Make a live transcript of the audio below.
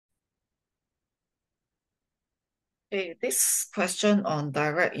Okay, this question on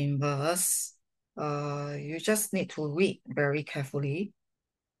direct inverse, you just need to read very carefully.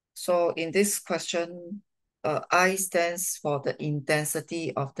 So in this question, I stands for the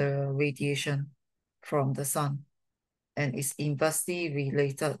intensity of the radiation from the sun and is inversely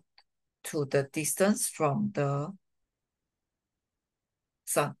related to the distance from the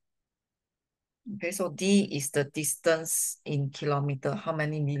sun. Okay, so D is the distance in kilometer, how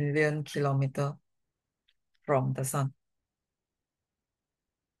many million kilometer from the sun.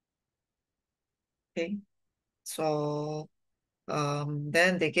 Okay, so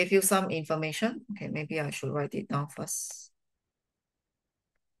then they gave you some information. Okay, maybe I should write it down first.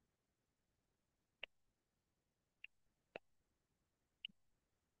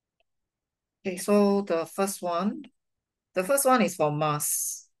 Okay, so the first one is for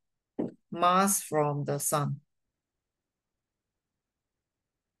mass from the sun.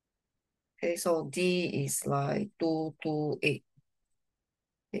 Okay, so D is like 228.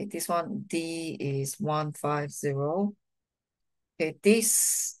 Okay, this one D is 150. Okay,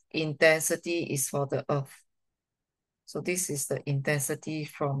 this intensity is for the Earth. So this is the intensity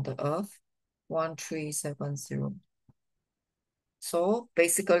from the Earth, 1370. So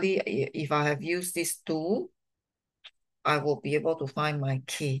basically, if I have used this tool, I will be able to find my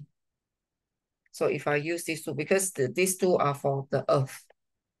K. So if I use these two, because these two are for the Earth,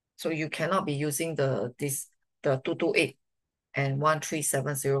 so you cannot be using the 228 and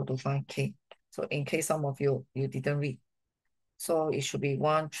 1370 to find K. So in case some of you didn't read, so it should be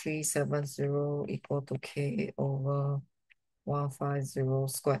 1370 equal to K over 150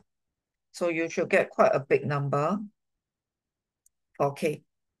 squared. So you should get quite a big number for K.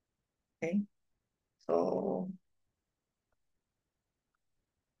 Okay, so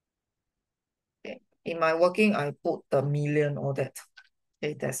okay. In my working, I put the million or that.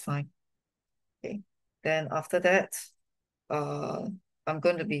 Okay, that's fine. Okay, then after that, uh, I'm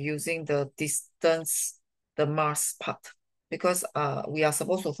going to be using the distance, the mass part, because we are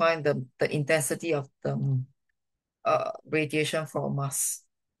supposed to find the intensity of the radiation from Mars.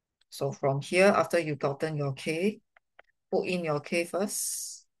 So from here, after you've gotten your K, put in your K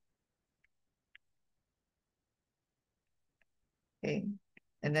first. Okay.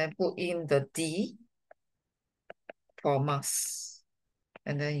 And then put in the D for Mars.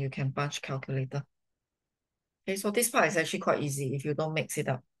 And then you can punch calculator. Okay, so this part is actually quite easy if you don't mix it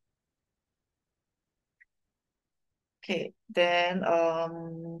up. Okay, then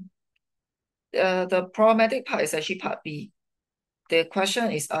the problematic part is actually part B. The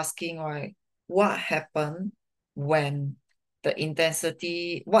question is asking, right, what happened when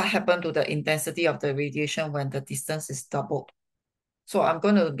what happened to the intensity of the radiation when the distance is doubled? So I'm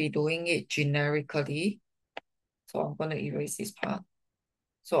going to be doing it generically. So I'm going to erase this part.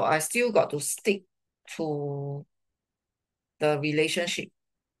 So I still got to stick to the relationship.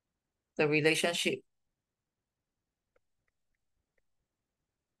 The relationship.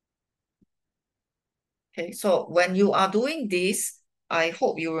 Okay, so when you are doing this, I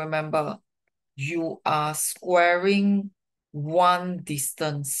hope you remember you are squaring one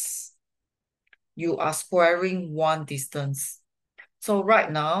distance. You are squaring one distance. So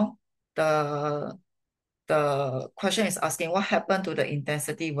right now, the the question is asking what happened to the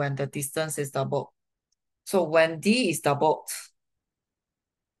intensity when the distance is doubled. So when D is doubled,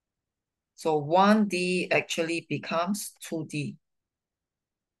 so 1D actually becomes 2D.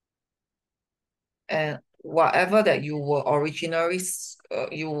 And whatever that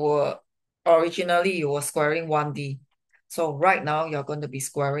originally you were squaring 1D. So right now you're going to be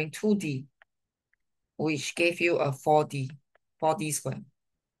squaring 2D, which gave you a 4D square.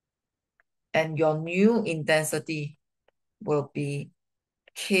 And your new intensity will be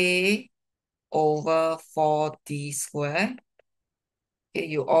K over 4D square. Okay,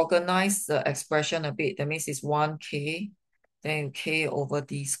 you organize the expression a bit. That means it's 1K, then K over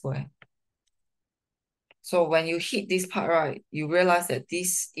D square. So when you hit this part, right, you realize that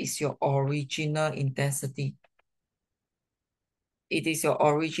this is your original intensity. It is your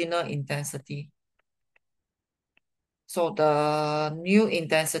original intensity. So the new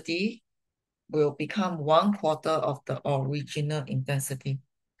intensity will become 1/4 of the original intensity.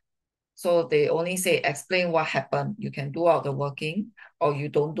 So they only say explain what happened. You can do out the working or you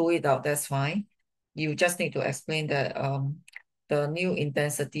don't do it out, that's fine. You just need to explain that the new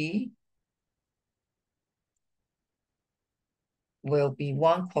intensity will be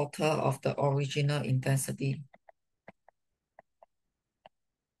 1/4 of the original intensity.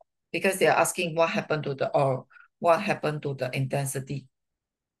 Because they are asking what happened to what happened to the intensity.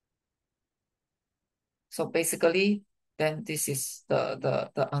 So basically, then this is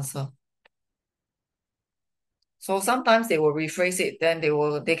the answer. So sometimes they will rephrase it, then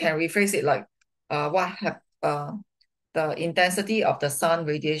they can rephrase it like the intensity of the sun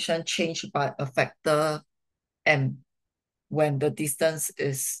radiation changed by a factor m when the distance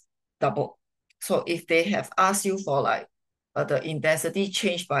is doubled. So if they have asked you for like the intensity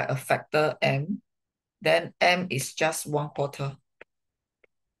changed by a factor m, then m is just 1/4.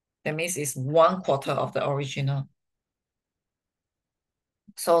 That means it's 1/4 of the original.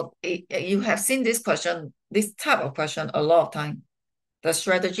 So you have seen this type of question a lot of time. The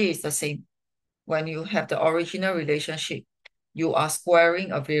strategy is the same. When you have the original relationship, you are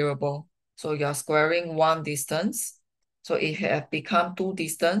squaring a variable. So you are squaring one distance. So if it have become two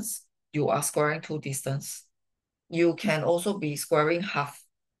distance, you are squaring two distance. You can also be squaring half.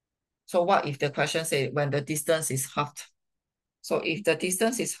 So what if the question say when the distance is halved? So if the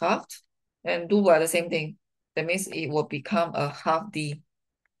distance is halved, then do the same thing. That means it will become a half d,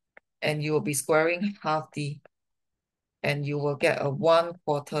 and you will be squaring half d, and you will get a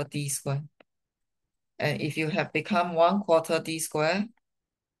 1/4 d square. And if you have become 1/4 d square,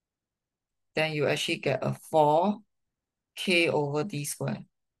 then you actually get a 4k over d square.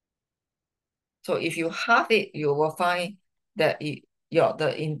 So if you halve it, you will find that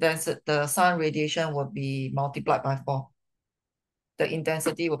the sun radiation will be multiplied by 4. The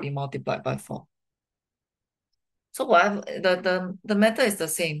intensity will be multiplied by 4. So whatever the method is the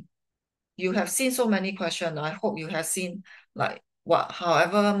same. You have seen so many questions. I hope you have seen like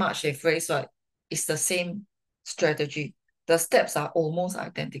however much they phrase, right? It's the same strategy. The steps are almost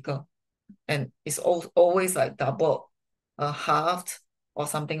identical, and it's always like double, halved, or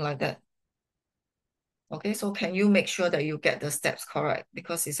something like that. Okay, so can you make sure that you get the steps correct?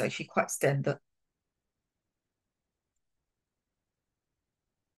 Because it's actually quite standard.